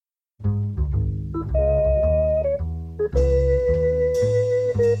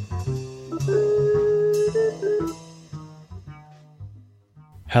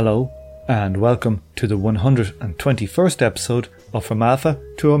Hello, and welcome to the 121st episode of From Alpha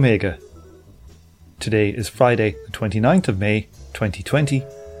to Omega. Today is Friday, the 29th of May, 2020,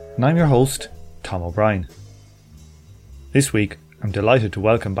 and I'm your host, Tom O'Brien. This week, I'm delighted to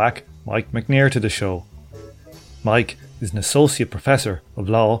welcome back Mike McNair to the show. Mike is an Associate Professor of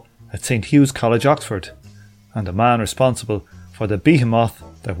Law at St Hugh's College, Oxford, and the man responsible for the behemoth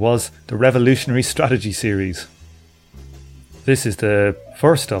that was the Revolutionary Strategy series. This is the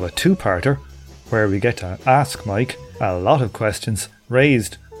first of a two-parter where we get to ask Mike a lot of questions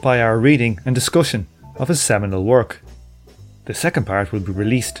raised by our reading and discussion of his seminal work. The second part will be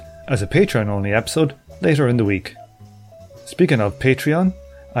released as a Patreon-only episode later in the week. Speaking of Patreon,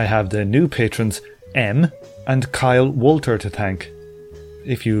 I have the new patrons M and Kyle Wolter to thank.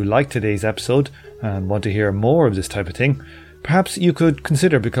 If you like today's episode and want to hear more of this type of thing, perhaps you could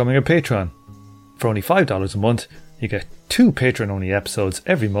consider becoming a patron. For only $5 a month, you get 2 Patreon-only episodes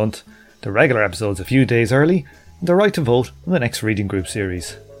every month, the regular episodes a few days early, and the right to vote on the next reading group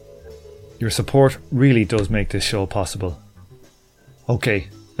series. Your support really does make this show possible. Okay,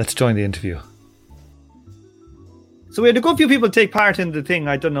 let's join the interview. So we had a good few people take part in the thing.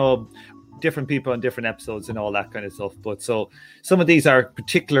 I don't know, different people on different episodes and all that kind of stuff. But so some of these are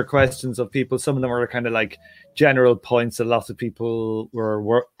particular questions of people. Some of them are kind of like general points that lots of people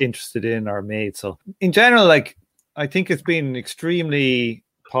were interested in or made. So in general, like, I think it's been extremely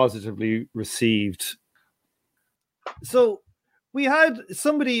positively received. So we had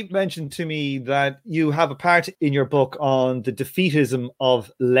somebody mention to me that you have a part in your book on the defeatism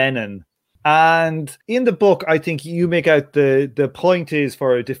of Lenin. And in the book, I think you make out the point is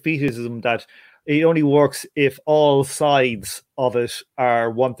for defeatism that it only works if all sides of it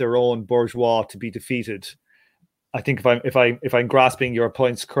want their own bourgeois to be defeated. I think if I'm grasping your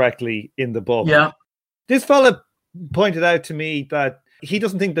points correctly in the book. Yeah. This fella pointed out to me that he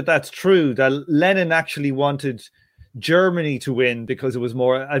doesn't think that that's true, that Lenin actually wanted Germany to win because it was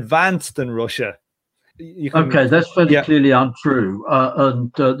more advanced than Russia. Okay, that's fairly clearly untrue.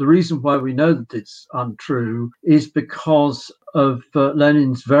 And the reason why we know that it's untrue is because of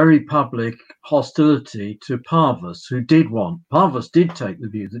Lenin's very public hostility to Parvus, who Parvus did take the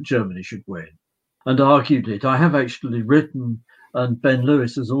view that Germany should win and argued it. I have actually written, and Ben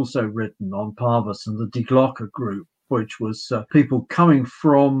Lewis has also written on Parvus and the Die Glocke group, which was people coming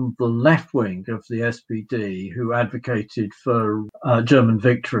from the left wing of the SPD who advocated for German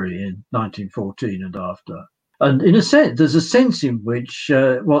victory in 1914 and after. And in a sense, there's a sense in which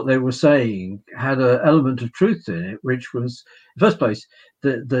what they were saying had an element of truth in it, which was, in the first place,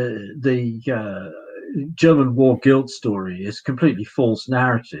 the German war guilt story is a completely false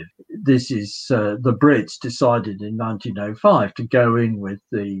narrative. This is the Brits decided in 1905 to go in with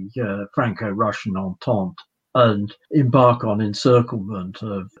the Franco-Russian Entente and embark on encirclement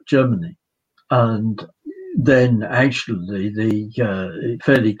of Germany. And then actually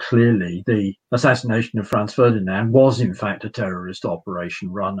fairly clearly the assassination of Franz Ferdinand was in fact a terrorist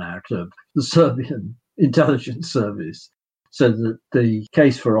operation run out of the Serbian intelligence service, so that the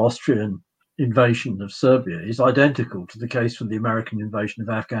case for Austrian invasion of Serbia is identical to the case for the American invasion of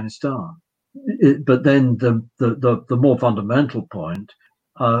Afghanistan. But then the more fundamental point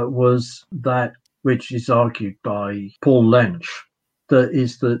was that, which is argued by Paul Lensch, that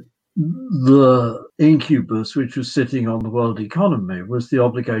is that the incubus which was sitting on the world economy was the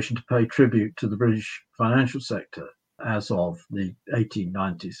obligation to pay tribute to the British financial sector as of the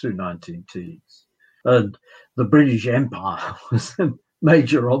 1890s through 1910s. And the British Empire was a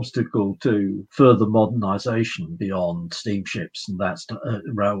major obstacle to further modernisation beyond steamships and that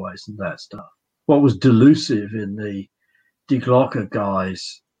railways and that stuff. What was delusive in the Die Glocke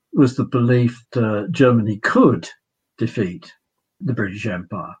guys was the belief that Germany could defeat the British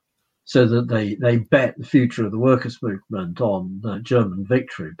Empire, so that they bet the future of the workers' movement on the German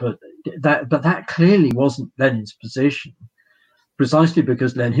victory. But that clearly wasn't Lenin's position, precisely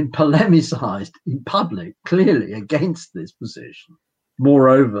because Lenin polemicized in public clearly against this position.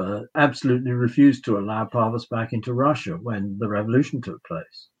 Moreover, absolutely refused to allow Parvus back into Russia when the revolution took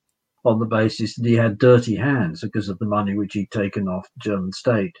place, on the basis that he had dirty hands because of the money which he'd taken off the German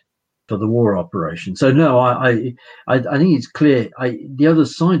state for the war operation. So no, I think it's clear. The other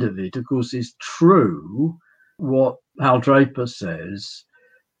side of it, of course, is true what Hal Draper says,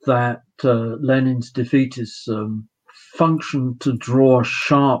 that Lenin's defeatism functioned to draw a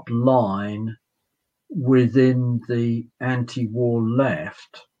sharp line within the anti-war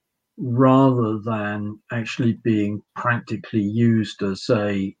left, rather than actually being practically used as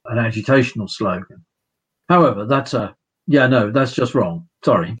an agitational slogan. However, that's just wrong.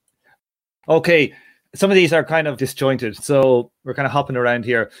 Sorry. Okay, some of these are kind of disjointed, so we're kind of hopping around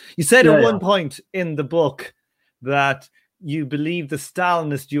here. You said at one point in the book that you believe the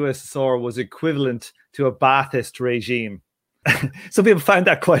Stalinist USSR was equivalent to a Ba'athist regime. Some people found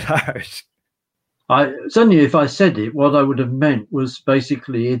that quite hard. Certainly if I said it, what I would have meant was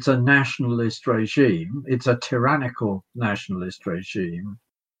basically it's a nationalist regime. It's a tyrannical nationalist regime.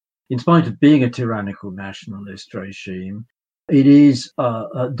 In spite of being a tyrannical nationalist regime, it is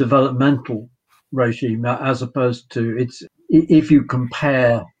a developmental regime as opposed to if you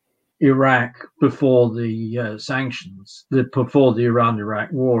compare Iraq before the sanctions, before the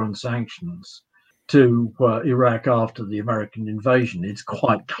Iran-Iraq war and sanctions, to Iraq after the American invasion, it's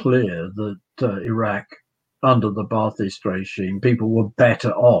quite clear that Iraq, under the Ba'athist regime, people were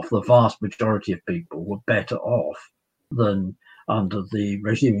better off. The vast majority of people were better off than under the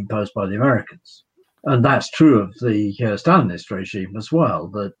regime imposed by the Americans. And that's true of the Stalinist regime as well,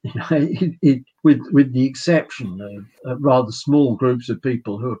 that with the exception of rather small groups of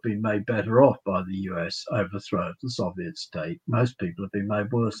people who have been made better off by the US overthrow of the Soviet state, most people have been made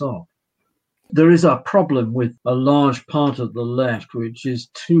worse off. There is a problem with a large part of the left, which is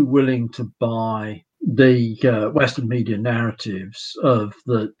too willing to buy the Western media narratives of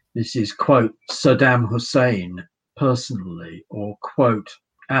that this is, quote, Saddam Hussein personally, or, quote,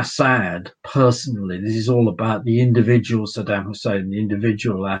 Assad personally. This is all about the individual Saddam Hussein, the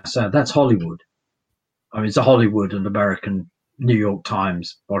individual Assad. That's Hollywood. I mean, it's a Hollywood and American New York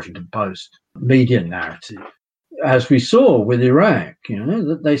Times, Washington Post media narrative. As we saw with Iraq,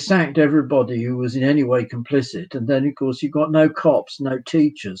 that they sacked everybody who was in any way complicit. And then, of course, you've got no cops, no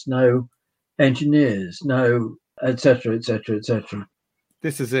teachers, no engineers, no et cetera, et cetera, et cetera.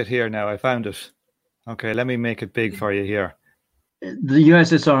 This is it here now. I found it. Okay, let me make it big for you here. The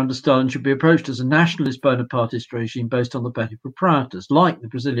USSR under Stalin should be approached as a nationalist Bonapartist regime based on the petty proprietors, like the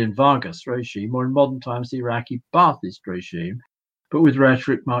Brazilian Vargas regime, or in modern times the Iraqi Ba'athist regime, but with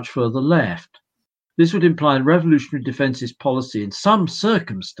rhetoric much further left. This would imply a revolutionary defences policy in some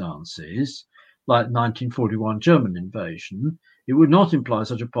circumstances, like the 1941 German invasion. It would not imply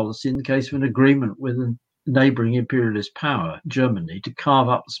such a policy in the case of an agreement with a neighbouring imperialist power, Germany, to carve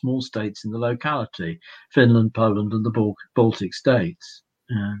up the small states in the locality, Finland, Poland and the Baltic states.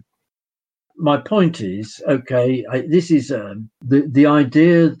 My point is, this is the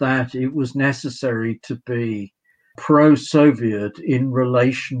idea that it was necessary to be pro-Soviet in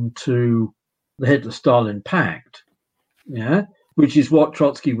relation to the Hitler-Stalin Pact, which is what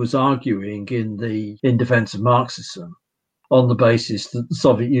Trotsky was arguing in defense of Marxism, on the basis that the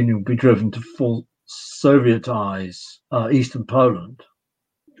Soviet Union would be driven to full Sovietize Eastern Poland,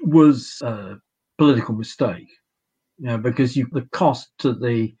 was a political mistake. Because the cost to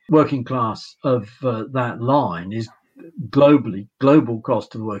the working class of that line is global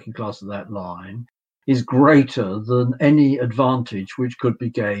cost to the working class of that line is greater than any advantage which could be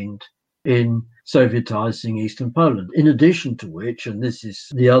gained in Sovietizing Eastern Poland. In addition to which, and this is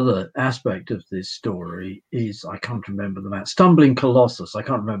the other aspect of this story, is, I can't remember the man, Stumbling Colossus, I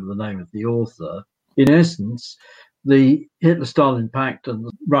can't remember the name of the author. In essence, the Hitler-Stalin Pact and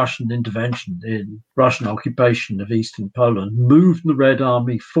the Russian intervention in Russian occupation of Eastern Poland moved the Red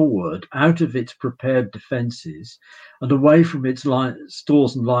Army forward out of its prepared defences and away from its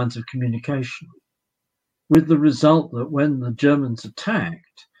stores and lines of communication, with the result that when the Germans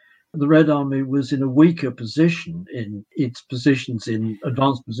attacked, the Red Army was in a weaker position in its positions, in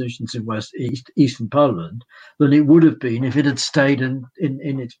advanced positions in Eastern Poland, than it would have been if it had stayed in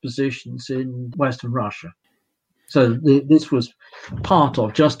its positions in Western Russia. So this was part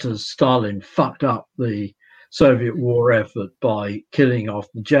of, just as Stalin fucked up the Soviet war effort by killing off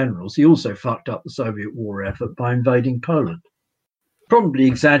the generals, he also fucked up the Soviet war effort by invading Poland. Probably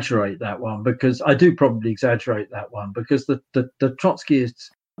exaggerate that one because the Trotskyists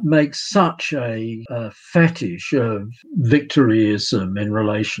make such a fetish of victoryism in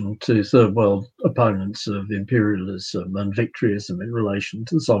relation to third world opponents of imperialism and victoryism in relation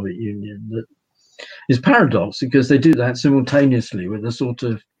to the Soviet Union that is paradox, because they do that simultaneously with a sort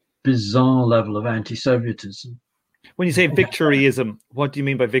of bizarre level of anti-Sovietism. When you say victoryism, what do you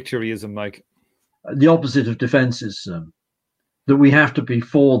mean by victoryism, Mike? The opposite of defensism, that we have to be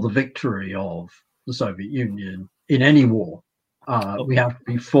for the victory of the Soviet Union in any war. We have to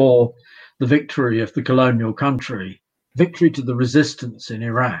be for the victory of the colonial country, victory to the resistance in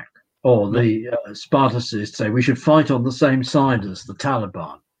Iraq, or the Spartacists say we should fight on the same side as the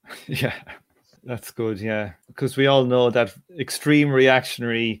Taliban. Yeah, that's good, yeah. Because we all know that extreme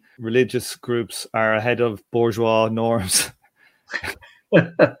reactionary religious groups are ahead of bourgeois norms.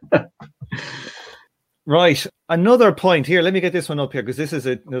 Right. Another point here. Let me get this one up here because this is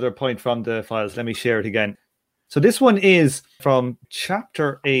another point from the files. Let me share it again. So this one is from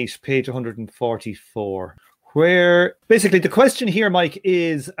chapter 8, page 144, where basically the question here, Mike,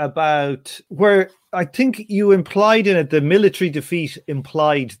 is about where I think you implied in it the military defeat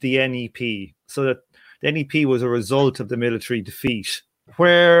implied the NEP. So that the NEP was a result of the military defeat.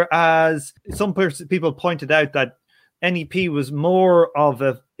 Whereas some people pointed out that NEP was more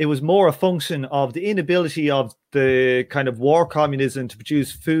a function of the inability of the kind of war communism to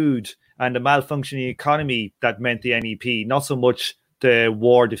produce food and a malfunctioning economy that meant the NEP, not so much the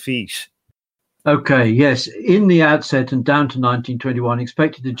war defeat. Okay, yes. In the outset and down to 1921,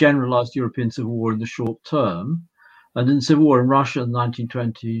 expected a generalized European civil war in the short term. And in the civil war in Russia and the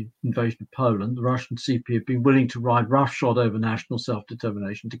 1920 invasion of Poland, the Russian CP had been willing to ride roughshod over national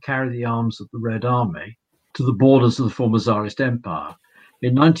self-determination to carry the arms of the Red Army to the borders of the former Tsarist Empire.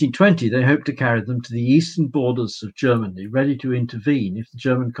 In 1920, they hoped to carry them to the eastern borders of Germany, ready to intervene if the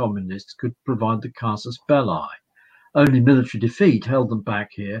German communists could provide the casus belli. Only military defeat held them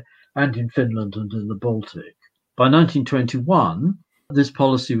back here and in Finland and in the Baltic. By 1921, this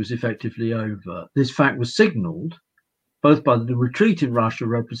policy was effectively over. This fact was signalled both by the retreat in Russia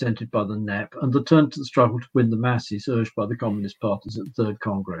represented by the NEP and the turn to the struggle to win the masses urged by the Communist parties at the Third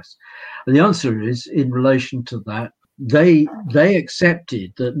Congress. And the answer is, in relation to that, they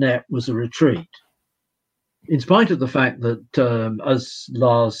accepted that NEP was a retreat, in spite of the fact that, as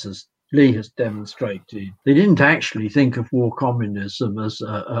Lee has demonstrated, they didn't actually think of war communism as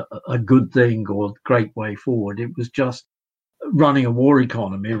a good thing or a great way forward. It was just running a war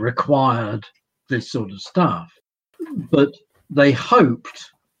economy required this sort of stuff. But they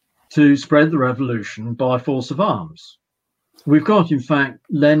hoped to spread the revolution by force of arms. We've got, in fact,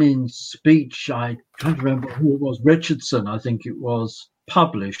 Lenin's speech, I can't remember who it was, Richardson, I think it was,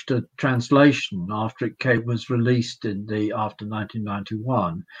 published a translation after it was released after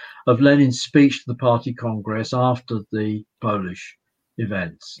 1991 of Lenin's speech to the party congress after the Polish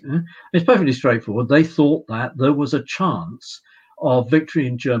events. It's perfectly straightforward. They thought that there was a chance of victory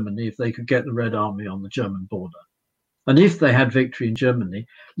in Germany if they could get the Red Army on the German border. And if they had victory in Germany,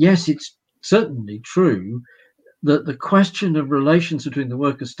 yes, it's certainly true that the question of relations between the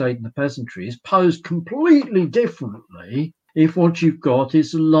worker state and the peasantry is posed completely differently if what you've got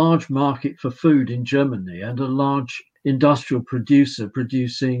is a large market for food in Germany and a large industrial producer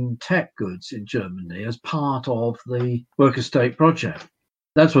producing tech goods in Germany as part of the worker state project.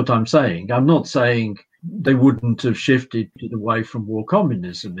 That's what I'm saying. I'm not saying they wouldn't have shifted away from war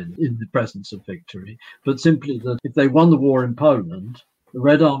communism in the presence of victory, but simply that if they won the war in Poland, the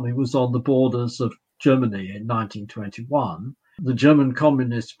Red Army was on the borders of Germany in 1921. The German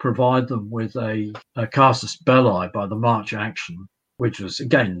communists provide them with a casus belli by the March action, which was,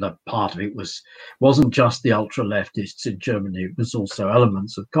 again, the part of it wasn't just the ultra-leftists in Germany, it was also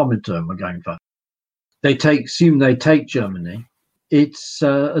elements of Comintern were going for. Assume they take Germany, it's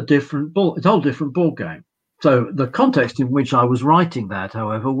a whole different ball game. So the context in which I was writing that,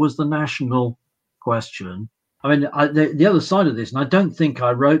 however, was the national question. I mean, the other side of this, and I don't think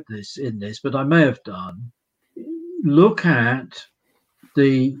I wrote this in this, but I may have done, look at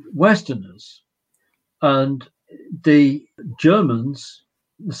the Westerners and the Germans,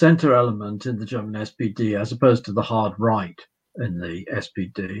 the center element in the German SPD, as opposed to the hard right in the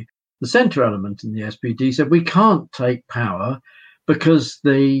SPD. The center element in the SPD said, we can't take power because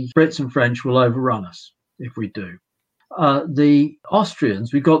the Brits and French will overrun us if we do. The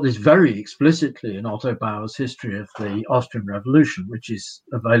Austrians, we got this very explicitly in Otto Bauer's History of the Austrian Revolution, which is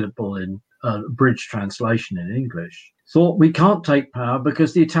available in abridged translation in English, thought we can't take power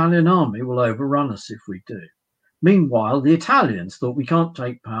because the Italian army will overrun us if we do. Meanwhile, the Italians thought we can't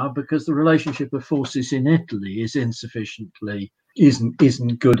take power because the relationship of forces in Italy isn't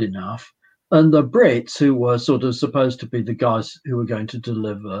good enough. And the Brits, who were sort of supposed to be the guys who were going to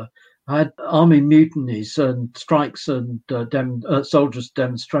deliver, had army mutinies and strikes and soldiers'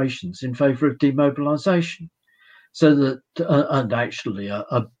 demonstrations in favour of demobilisation. So that, and actually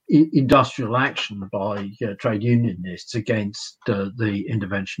industrial action by trade unionists against the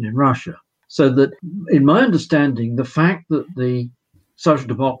intervention in Russia. So that, in my understanding, the fact that the social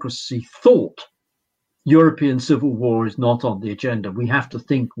democracy thought European civil war is not on the agenda, we have to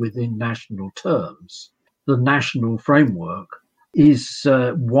think within national terms. The national framework is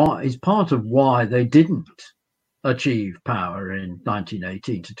part of why they didn't achieve power in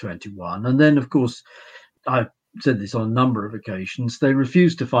 1918 to 21. And then, of course, I've said this on a number of occasions, they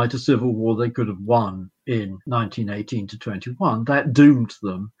refused to fight a civil war they could have won in 1918 to 21. That doomed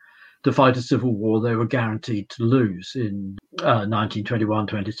them to fight a civil war they were guaranteed to lose in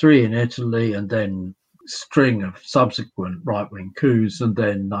 1921-23 in Italy, and then string of subsequent right-wing coups, and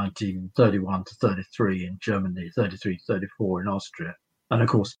then 1931 to 33 in Germany, 33 to 34 in Austria. And of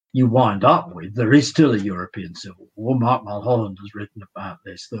course, you wind up with, there is still a European civil war. Mark Mulholland has written about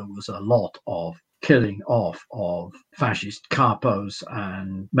this. There was a lot of killing off of fascist capos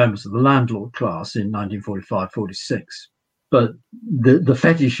and members of the landlord class in 1945-46. But the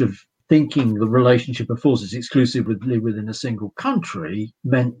fetish of thinking the relationship of forces exclusively within a single country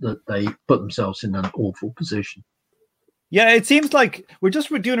meant that they put themselves in an awful position. Yeah, it seems like we're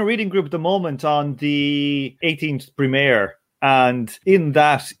doing a reading group at the moment on the 18th Brumaire. And in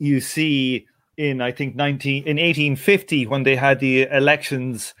that, you see in, I think, in 1850, when they had the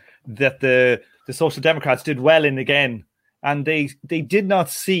elections, that the Social Democrats did well in again. And they did not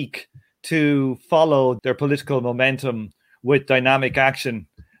seek to follow their political momentum with dynamic action.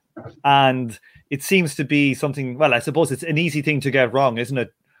 And it seems to be something, well, I suppose it's an easy thing to get wrong, isn't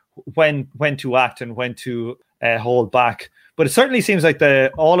it? When to act and when to hold back. But it certainly seems like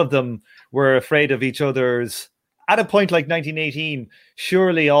all of them were afraid of each other's. At a point like 1918,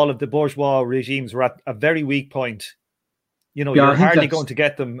 surely all of the bourgeois regimes were at a very weak point. You know, you're hardly going to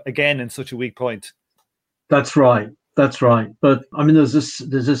get them again in such a weak point. That's right. But I mean, there's a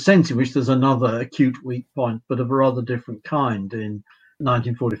sense in which there's another acute weak point, but of a rather different kind in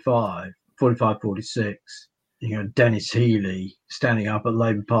 1945, 46. You know, Dennis Healey standing up at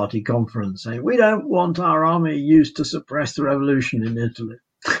Labour Party conference saying, "We don't want our army used to suppress the revolution in Italy."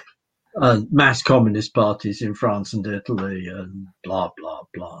 Mass communist parties in France and Italy and blah, blah,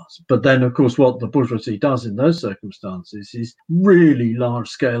 blah. But then, of course, what the bourgeoisie does in those circumstances is really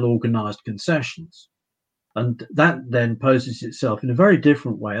large-scale organised concessions. And that then poses itself in a very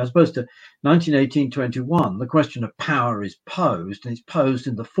different way. As opposed to 1918-21, the question of power is posed, and it's posed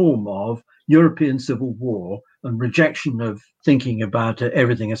in the form of European civil war and rejection of thinking about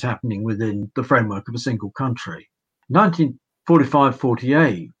everything that's happening within the framework of a single country.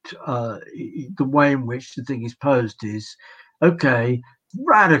 1945-48, the way in which the thing is posed is, okay,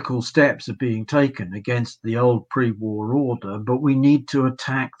 radical steps are being taken against the old pre-war order, but we need to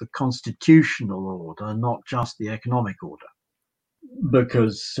attack the constitutional order, not just the economic order.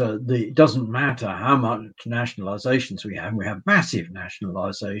 Because it doesn't matter how much nationalizations we have massive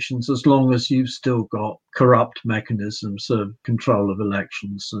nationalizations, as long as you've still got corrupt mechanisms of control of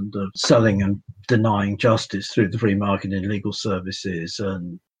elections and of selling and denying justice through the free market in legal services,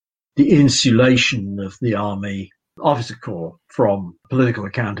 and the insulation of the army officer corps from political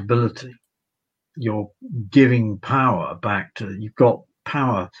accountability. You're giving power back you've got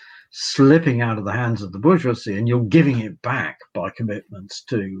power slipping out of the hands of the bourgeoisie, and you're giving it back by commitments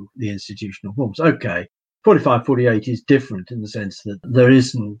to the institutional forms. Okay, 45-48 is different in the sense that there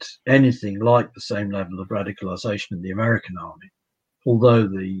isn't anything like the same level of radicalization in the American army. Although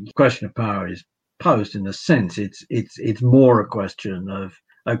the question of power is posed in a sense, it's more a question of,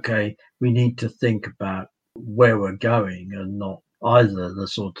 okay, we need to think about where we're going, and not either the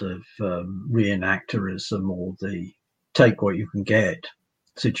sort of reenactorism or the take what you can get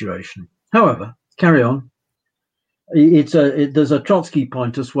situation. However, carry on. There's a Trotsky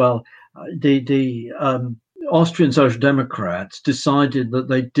point as well. The Austrian Social Democrats decided that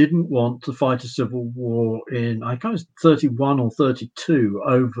they didn't want to fight a civil war in, I think it was 31 or 32,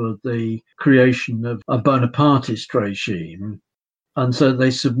 over the creation of a Bonapartist regime. And so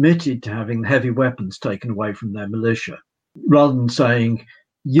they submitted to having heavy weapons taken away from their militia, rather than saying,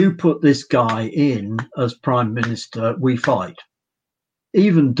 you put this guy in as prime minister, we fight.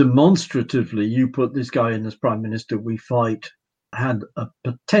 Even demonstratively, you put this guy in as prime minister, we fight, had a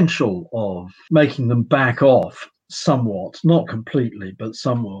potential of making them back off somewhat, not completely, but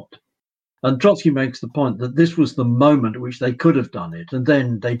somewhat. And Trotsky makes the point that this was the moment at which they could have done it. And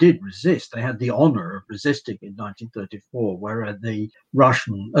then they did resist. They had the honor of resisting in 1934, where the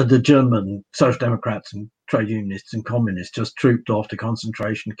German Social Democrats and trade unionists and communists just trooped off to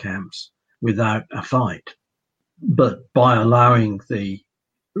concentration camps without a fight. But by allowing the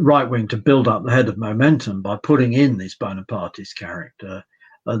right wing to build up the head of momentum by putting in this Bonapartist character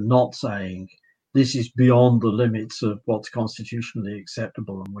and not saying this is beyond the limits of what's constitutionally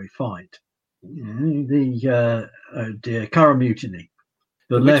acceptable and we fight. The Curragh Mutiny.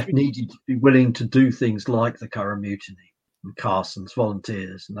 The left needed to be willing to do things like the Curragh Mutiny and Carson's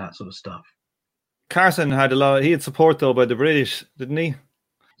volunteers and that sort of stuff. Carson had he had support though by the British, didn't he?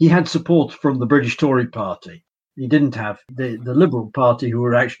 He had support from the British Tory party. He didn't have the Liberal Party, who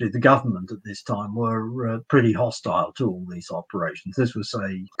were actually the government at this time, were pretty hostile to all these operations. This was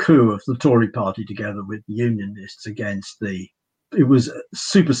a coup of the Tory party together with the Unionists against it was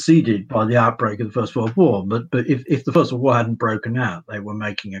superseded by the outbreak of the First World War. But if the First World War hadn't broken out, they were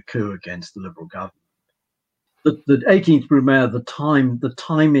making a coup against the Liberal government. the 18th Brumaire, the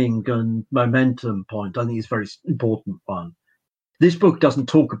timing and momentum point, I think is a very important one. This book doesn't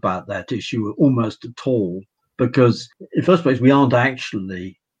talk about that issue almost at all, because in the first place, we aren't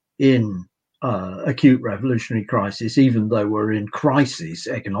actually in acute revolutionary crisis, even though we're in crisis,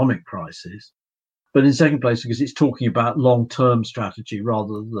 economic crisis. But in second place, because it's talking about long-term strategy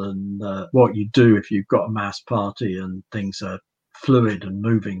rather than what you do if you've got a mass party and things are fluid and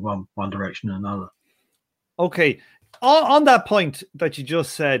moving one direction or another. Okay. On that point that you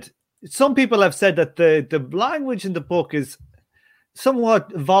just said, some people have said that the language in the book is somewhat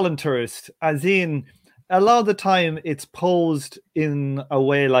voluntarist, as in a lot of the time it's posed in a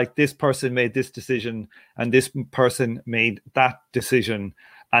way like this person made this decision and this person made that decision.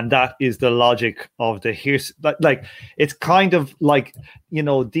 And that is the logic of the hearsay. Like it's kind of like,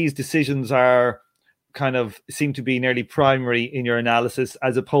 these decisions are kind of seem to be nearly primary in your analysis,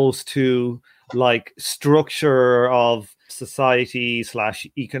 as opposed to like structure of society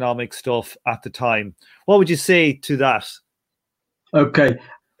 / economic stuff at the time. What would you say to that? Okay.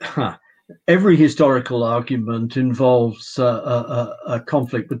 Every historical argument involves a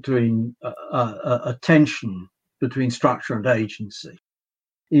conflict between a tension between structure and agency.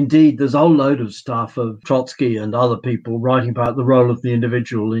 Indeed, there's a whole load of stuff of Trotsky and other people writing about the role of the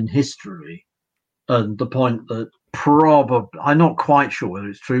individual in history, and the point that I'm not quite sure whether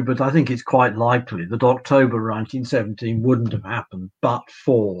it's true, but I think it's quite likely that October 1917 wouldn't have happened but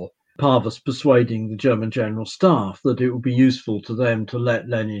for Parvus persuading the German General Staff that it would be useful to them to let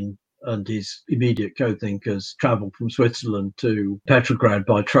Lenin and his immediate co-thinkers travel from Switzerland to Petrograd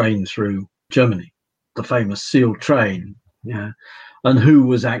by train through Germany, the famous sealed train. Yeah. And who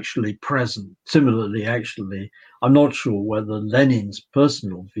was actually present. Similarly, actually, I'm not sure whether Lenin's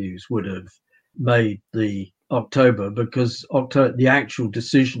personal views would have made the October, because the actual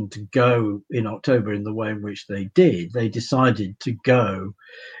decision to go in October in the way in which they did, they decided to go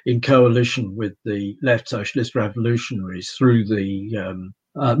in coalition with the left socialist revolutionaries through the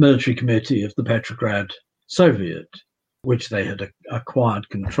military committee of the Petrograd Soviet, which they had acquired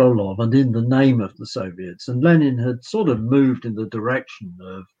control of, and in the name of the Soviets. And Lenin had sort of moved in the direction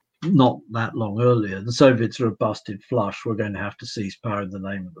of, not that long earlier, the Soviets are a busted flush, we're going to have to seize power in the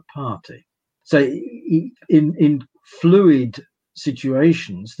name of the party. So in fluid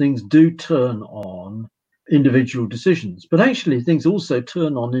situations, things do turn on individual decisions, but actually things also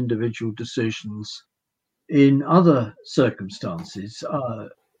turn on individual decisions in other circumstances.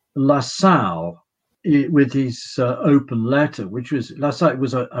 Lassalle, with his open letter, which was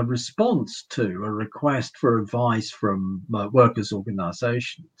a response to a request for advice from workers'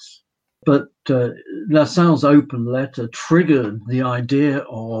 organizations. But Lassalle's open letter triggered the idea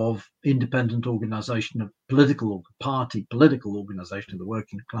of independent organization of political organization of the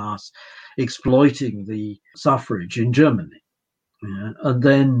working class, exploiting the suffrage in Germany. Yeah. And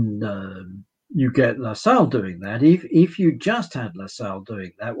then you get Lassalle doing that. If you just had Lassalle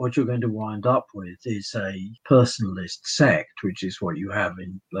doing that, what you're going to wind up with is a personalist sect, which is what you have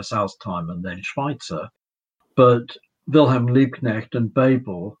in Lassalle's time and then Schweitzer. But Wilhelm Liebknecht and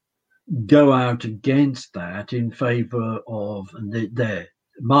Bebel go out against that in favor of, and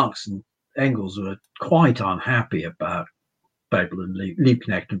Marx and Engels were quite unhappy about Bebel and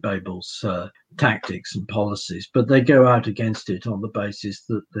Liebknecht and Bebel's tactics and policies, but they go out against it on the basis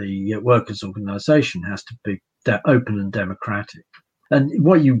that the workers' organization has to be open and democratic. And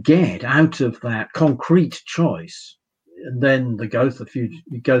what you get out of that concrete choice, and then the Gotha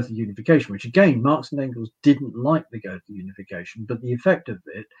unification, which again, Marx and Engels didn't like the Gotha unification, but the effect of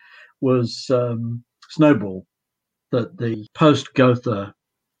it was snowball, that the post-Gotha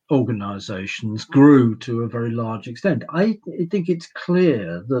organizations grew to a very large extent. I think it's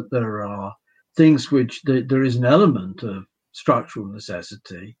clear that there are things which there is an element of structural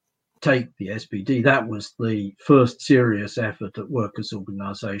necessity. Take the SPD. That was the first serious effort at workers'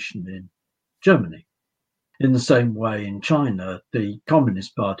 organization in Germany. In the same way, in China, the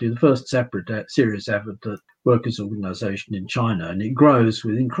Communist Party, the first separate serious effort at workers' organization in China, and it grows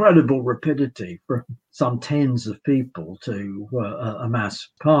with incredible rapidity from some tens of people to a mass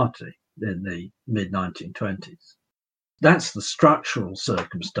party in the mid-1920s. That's the structural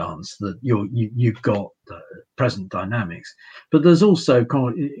circumstance that you've got present dynamics. But there's also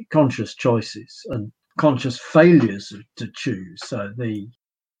conscious choices and conscious failures to choose. So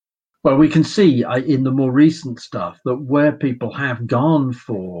we can see in the more recent stuff that where people have gone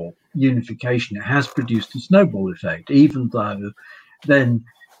for unification, it has produced a snowball effect, even though then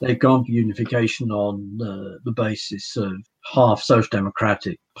they've gone for unification on the basis of half social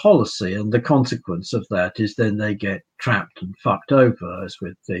democratic policy. And the consequence of that is then they get trapped and fucked over, as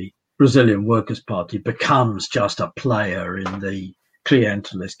with the Brazilian Workers' Party becomes just a player in the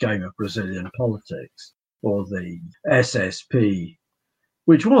clientelist game of Brazilian politics, or the SSP,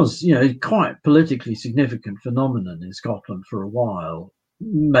 which was, quite politically significant phenomenon in Scotland for a while,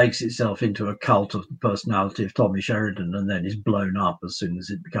 makes itself into a cult of the personality of Tommy Sheridan and then is blown up as soon as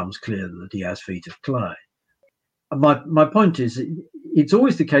it becomes clear that he has feet of clay. My point is, it's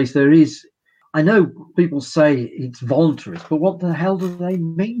always the case I know people say it's voluntarist, but what the hell do they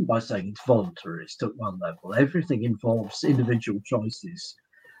mean by saying it's voluntarist at one level? Everything involves individual choices,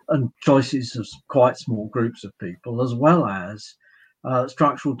 and choices of quite small groups of people, as well as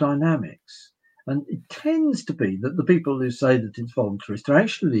structural dynamics. And it tends to be that the people who say that it's voluntarist are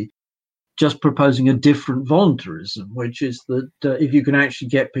actually just proposing a different voluntarism, which is that if you can actually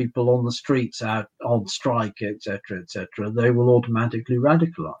get people on the streets out on strike, etc., they will automatically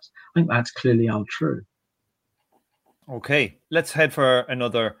radicalize. I think that's clearly untrue. Okay, let's head for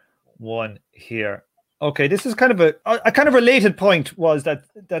another one here. Okay, this is kind of a kind of related point, was that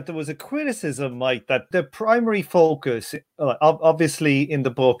there was a criticism, Mike, that the primary focus, obviously in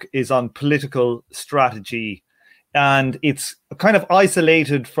the book, is on political strategy, and it's kind of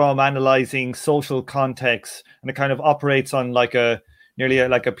isolated from analyzing social context, and it kind of operates on purely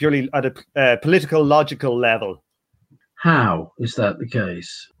at a political logical level. How is that the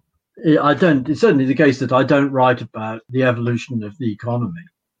case? It's certainly the case that I don't write about the evolution of the economy.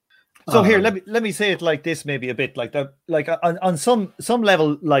 So here, let me say it like this, maybe a bit like that, like on some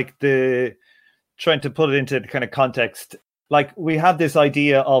level, like trying to put it into the kind of context. Like, we have this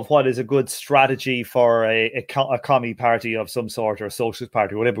idea of what is a good strategy for a commie party of some sort, or a socialist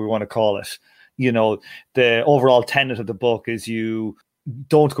party, whatever we want to call it. The overall tenet of the book is you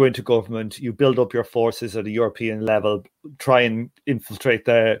don't go into government, you build up your forces at a European level, try and infiltrate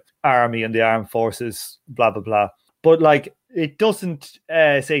the army and the armed forces, blah, blah, blah. But it doesn't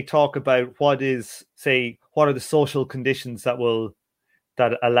talk about what are the social conditions that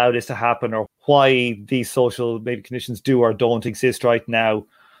allow this to happen, or why these social maybe conditions do or don't exist right now.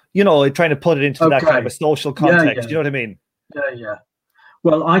 Trying to put it into that kind of a social context. Yeah. You know what I mean? Yeah.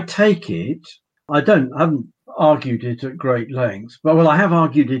 Well, I take it. I haven't argued it at great length, but I have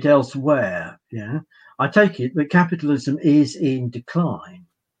argued it elsewhere. Yeah. I take it that capitalism is in decline.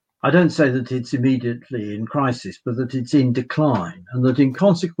 I don't say that it's immediately in crisis, but that it's in decline, and that in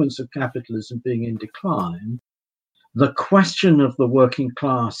consequence of capitalism being in decline, the question of the working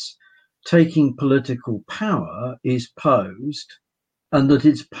class taking political power is posed, and that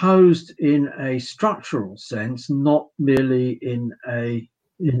it's posed in a structural sense, not merely in a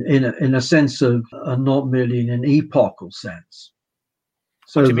sense of not merely in an epochal sense.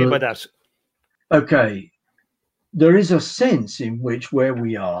 So what do you mean by that? Okay. There is a sense in which where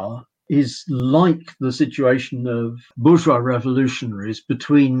we are is like the situation of bourgeois revolutionaries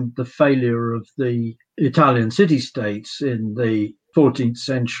between the failure of the Italian city-states in the 14th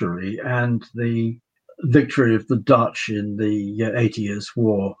century and the victory of the Dutch in the 80 Years'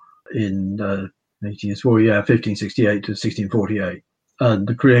 War, 1568 to 1648, and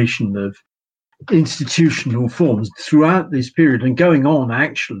the creation of institutional forms throughout this period, and going on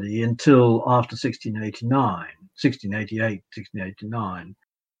actually until after 1688, 1689,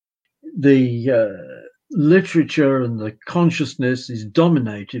 the literature and the consciousness is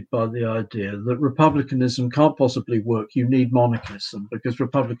dominated by the idea that republicanism can't possibly work. You need monarchism, because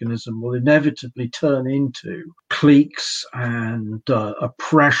republicanism will inevitably turn into cliques and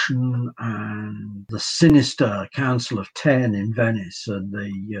oppression, and the sinister Council of Ten in Venice, and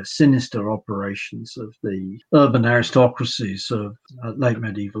the sinister operations of the urban aristocracies of late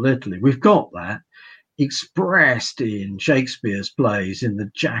medieval Italy. We've got that expressed in Shakespeare's plays, in the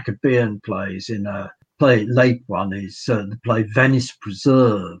Jacobean plays. In a late one is the play Venice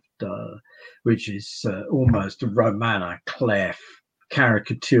Preserved, which is almost a roman à clef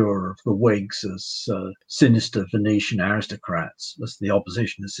caricature of the Whigs as sinister Venetian aristocrats. That's the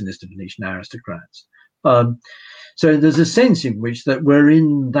opposition of sinister Venetian aristocrats. So there's a sense in which that we're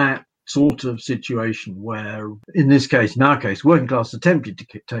in that sort of situation where, in our case, working class attempted to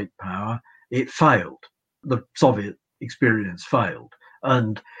take power. It failed. The Soviet experience failed.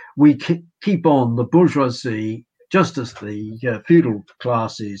 And we keep on, the bourgeoisie, just as the feudal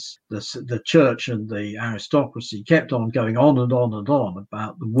classes, the church and the aristocracy kept on going on and on and on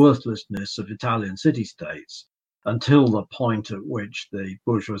about the worthlessness of Italian city-states, until the point at which the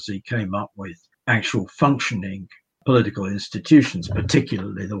bourgeoisie came up with actual functioning political institutions,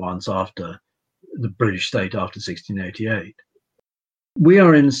 particularly the ones after the British state after 1688. We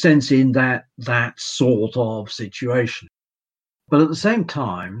are, in a sense, in that sort of situation. But at the same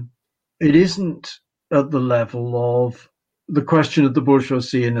time, it isn't at the level of the question of the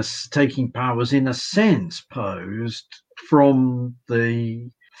bourgeoisie taking power was in a sense posed from the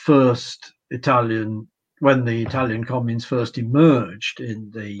first Italian, when the Italian communes first emerged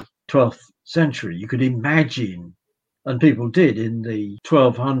in the 12th century. You could imagine, and people did in the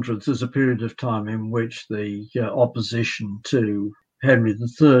 1200s, as a period of time in which the opposition to Henry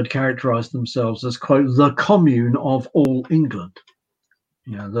III characterized themselves as, quote, the commune of all England.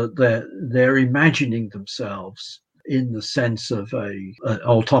 You know, that they're imagining themselves in the sense of an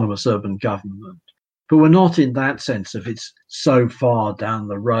autonomous urban government. But we're not in that sense of it's so far down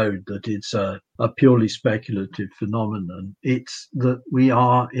the road that it's a purely speculative phenomenon. It's that we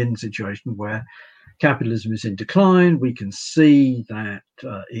are in a situation where capitalism is in decline. We can see that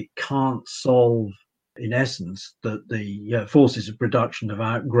it can't solve, in essence, that the forces of production have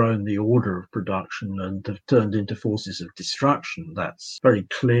outgrown the order of production and have turned into forces of destruction. That's very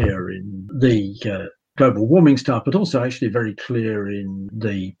clear in the global warming stuff, but also actually very clear in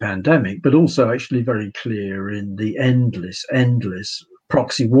the pandemic, but also actually very clear in the endless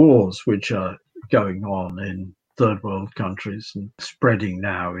proxy wars which are going on in third world countries and spreading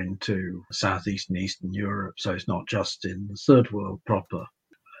now into Southeast and Eastern Europe. So it's not just in the third world proper.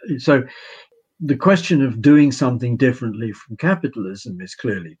 So the question of doing something differently from capitalism is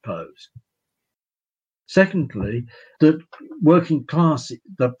clearly posed. Secondly, the working class,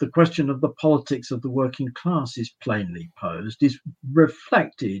 the question of the politics of the working class is plainly posed, is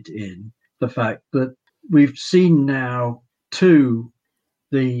reflected in the fact that we've seen now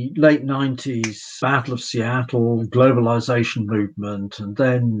the late 90s Battle of Seattle, globalization movement, and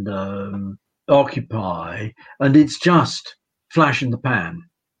then Occupy, and it's just flash in the pan.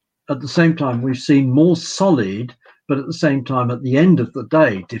 At the same time, we've seen more solid, but at the same time, at the end of the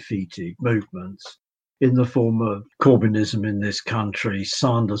day, defeated movements in the form of Corbynism in this country,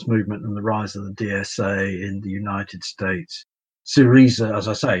 Sanders movement and the rise of the DSA in the United States. Syriza, as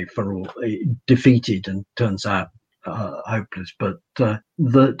I say, for all defeated and turns out hopeless, but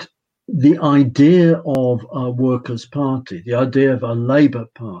that the idea of a workers' party, the idea of a Labour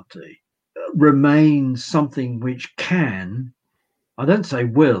Party, remains something which can, I don't say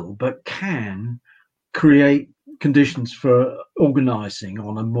will, but can create conditions for organising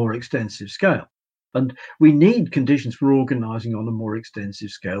on a more extensive scale. And we need conditions for organising on a more extensive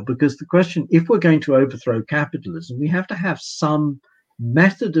scale, because the question, if we're going to overthrow capitalism, we have to have some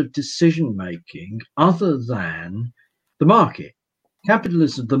method of decision making other than the market.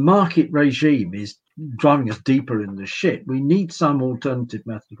 Capitalism, the market regime, is driving us deeper in the shit. We need some alternative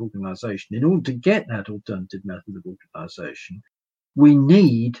method of organisation. In order to get that alternative method of organisation, we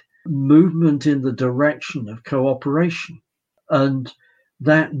need movement in the direction of cooperation. And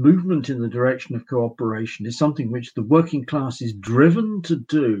that movement in the direction of cooperation is something which the working class is driven to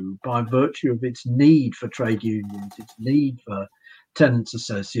do by virtue of its need for trade unions, its need for tenants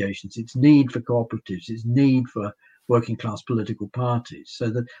associations, its need for cooperatives, its need for working class political parties.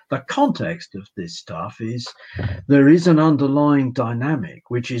 So that the context of this stuff is there is an underlying dynamic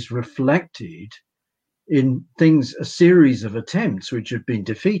which is reflected in things, a series of attempts which have been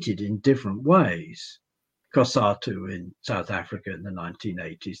defeated in different ways. COSATU in South Africa in the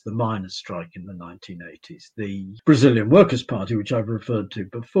 1980s, the miners' strike in the 1980s, the Brazilian Workers' Party, which I've referred to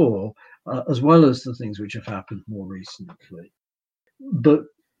before, as well as the things which have happened more recently. But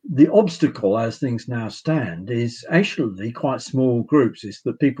the obstacle, as things now stand, is actually quite small groups, is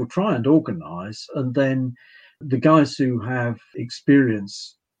that people try and organise, and then the guys who have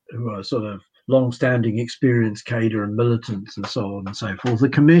experience, who are sort of long-standing experience, cadre and militants and so on and so forth, are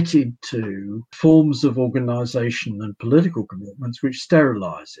committed to forms of organisation and political commitments which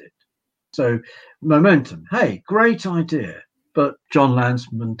sterilise it. So Momentum, hey, great idea, but John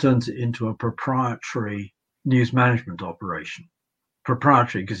Landsman turns it into a proprietary news management operation.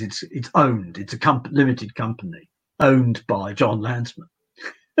 Proprietary because it's owned, it's a limited company owned by John Landsman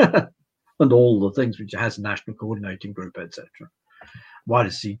and all the things which it has a national coordinating group, etc. Why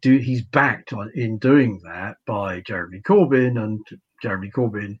does he do? He's backed in doing that by Jeremy Corbyn and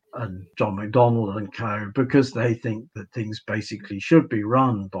John McDonnell and co, because they think that things basically should be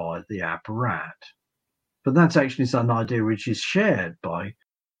run by the apparat. But that's actually some idea which is shared by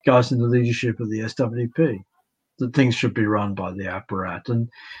guys in the leadership of the SWP, that things should be run by the apparat. And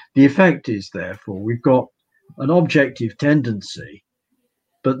the effect is, therefore, we've got an objective tendency,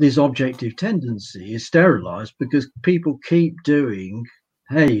 but this objective tendency is sterilized because people keep doing,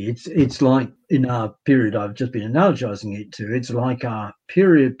 hey, it's like in our period I've just been analogizing it to, it's like our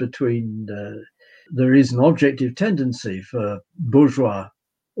period between, there is an objective tendency for bourgeois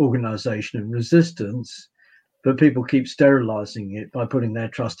organization and resistance, but people keep sterilizing it by putting their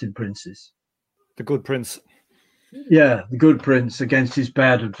trust in princes. The good prince. Yeah, the good prince against his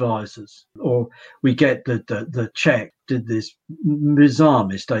bad advisors. Or we get the Czech did this bizarre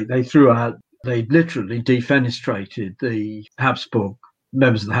mistake. They literally defenestrated the Habsburg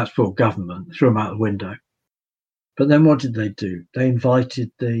members of the Habsburg government, threw them out the window. But then what did they do? They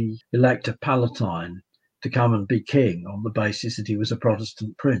invited the Elector Palatine to come and be king on the basis that he was a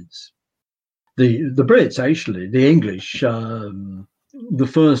Protestant prince. The Brits, actually, the English, the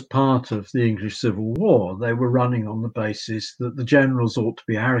first part of the English Civil War, they were running on the basis that the generals ought to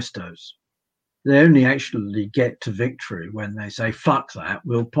be aristos. They only actually get to victory when they say, fuck that,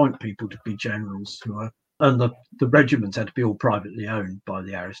 we'll appoint people to be generals and the regiments had to be all privately owned by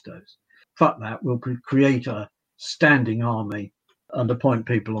the aristos. Fuck that, we'll create a standing army and appoint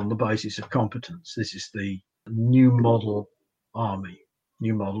people on the basis of competence. This is the new model army,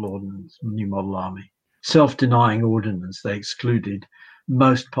 new model ordnance, new model army. Self-denying ordinance, they excluded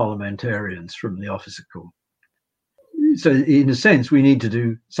most parliamentarians from the officer corps. So in a sense, we need to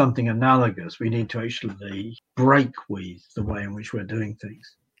do something analogous. We need to actually break with the way in which we're doing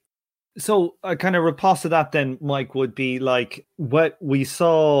things. So a kind of riposte of that then, Mike, would be like what we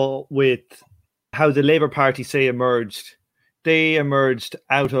saw with how the Labour Party, say, emerged. They emerged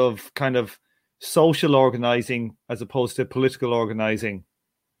out of kind of social organising as opposed to political organising.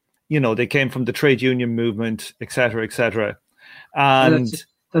 You know, they came from the trade union movement, etc., etc. And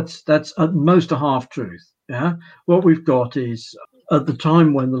that's at most a half-truth. Yeah, what we've got is, at the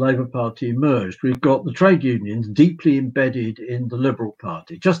time when the Labour Party emerged, we've got the trade unions deeply embedded in the Liberal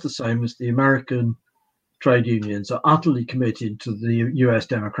Party, just the same as the American trade unions are utterly committed to the US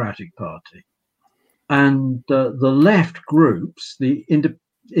Democratic Party. And the left groups, the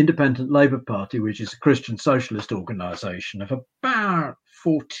Independent Labour Party, which is a Christian socialist organisation of about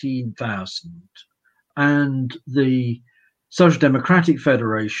 14,000, and the Social Democratic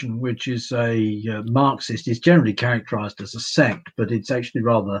Federation, which is a Marxist, is generally characterised as a sect, but it's actually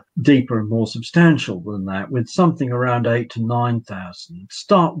rather deeper and more substantial than that, with something around 8,000 to 9,000,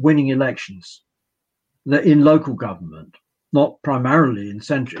 start winning elections in local government. Not primarily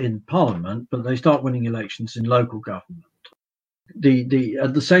in Parliament, but they start winning elections in local government.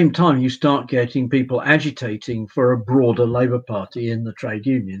 At the same time, you start getting people agitating for a broader Labour Party in the trade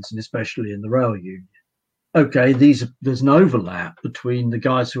unions, and especially in the rail union. Okay, there's an overlap between the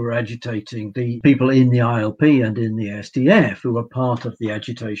guys who are agitating, the people in the ILP and in the SDF who are part of the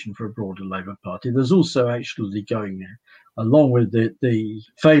agitation for a broader Labour Party. There's also actually going there, along with the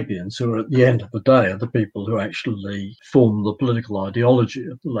Fabians, who are at the end of the day are the people who actually form the political ideology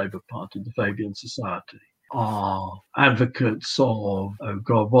of the Labour Party, the Fabian Society, are advocates of,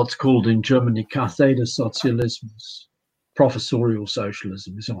 what's called in Germany Kathedersozialismus, professorial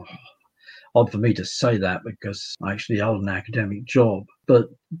socialism. It's odd for me to say that because I actually hold an academic job. But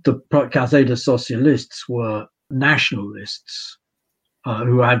the Kathedersozialists were nationalists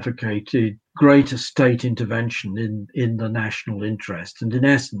who advocated greater state intervention in the national interest. And in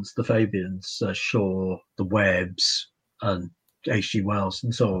essence, the Fabians, Shaw, the Webbs, and H.G. Wells,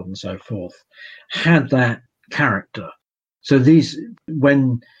 and so on and so forth, had that character. So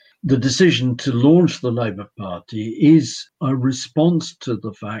when the decision to launch the Labour Party is a response to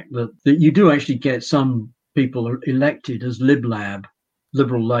the fact that you do actually get some people elected as Lib-Lab,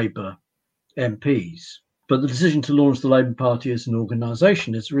 Liberal Labour MPs. But the decision to launch the Labour Party as an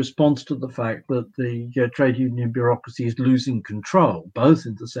organisation is a response to the fact that the trade union bureaucracy is losing control, both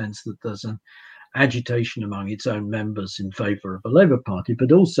in the sense that there's an agitation among its own members in favour of a Labour Party,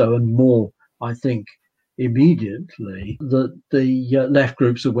 but also, and more, I think, immediately, that the left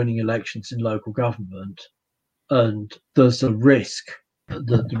groups are winning elections in local government, and there's a risk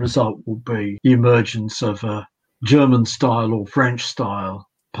that the result will be the emergence of a German-style or French-style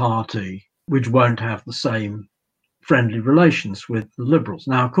party which won't have the same friendly relations with the Liberals.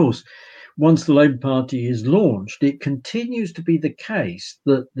 Now, of course, once the Labour Party is launched, it continues to be the case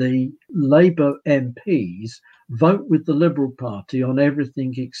that the Labour MPs vote with the Liberal Party on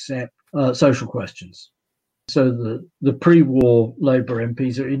everything except social questions. So the pre-war Labour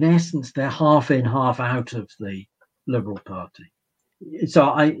MPs are, in essence, they're half in, half out of the Liberal Party. So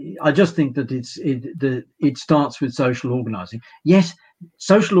I just think that it starts with social organising. Yes,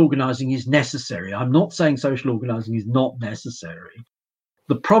 social organising is necessary. I'm not saying social organising is not necessary.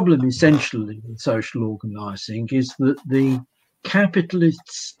 The problem essentially with social organising is that the capitalist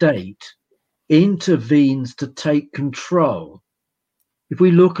state intervenes to take control. If we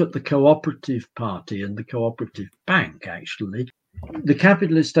look at the Cooperative Party and the Cooperative Bank, actually, the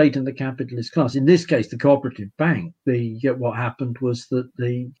capitalist state and the capitalist class, in this case, the Cooperative Bank, what happened was that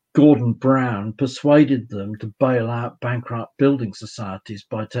the Gordon Brown persuaded them to bail out bankrupt building societies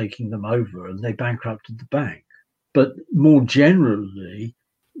by taking them over, and they bankrupted the bank. But more generally,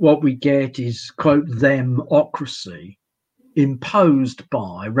 what we get is, quote, themocracy imposed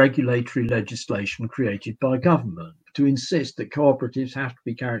by regulatory legislation created by government to insist that cooperatives have to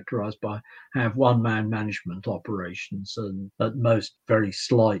be characterized by have one-man management operations and at most very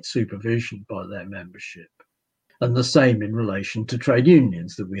slight supervision by their membership. And the same in relation to trade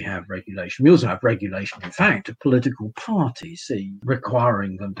unions, that we have regulation. We also have regulation, in fact, of political parties,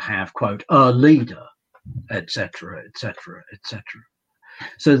 requiring them to have, quote, a leader, etc., etc., etc.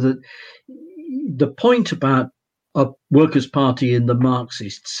 So that the point about a workers' party in the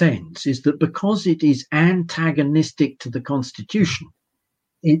Marxist sense is that because it is antagonistic to the constitution,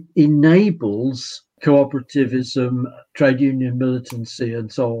 it enables cooperativism, trade union militancy,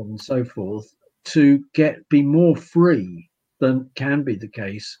 and so on and so forth, to be more free than can be the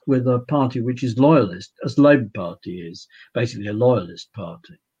case with a party which is loyalist, as the Labour Party is, basically a loyalist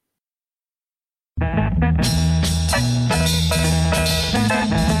party.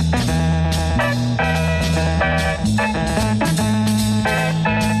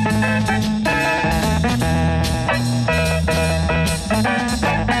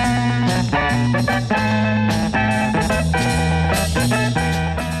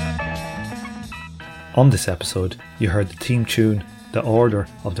 On this episode, you heard the theme tune The Order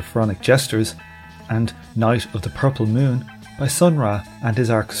of the Pharaonic Jesters and Night of the Purple Moon by Sun Ra and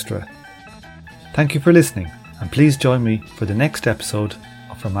his orchestra. Thank you for listening, and please join me for the next episode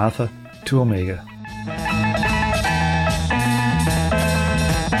of From Alpha to Omega.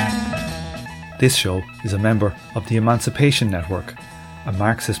 This show is a member of the Emancipation Network, a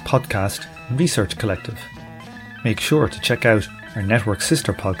Marxist podcast and research collective. Make sure to check out our network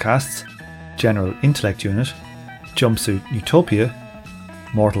sister podcasts, General Intellect Unit, Jumpsuit Utopia,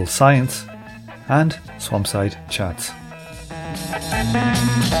 Mortal Science, and Swampside Chats.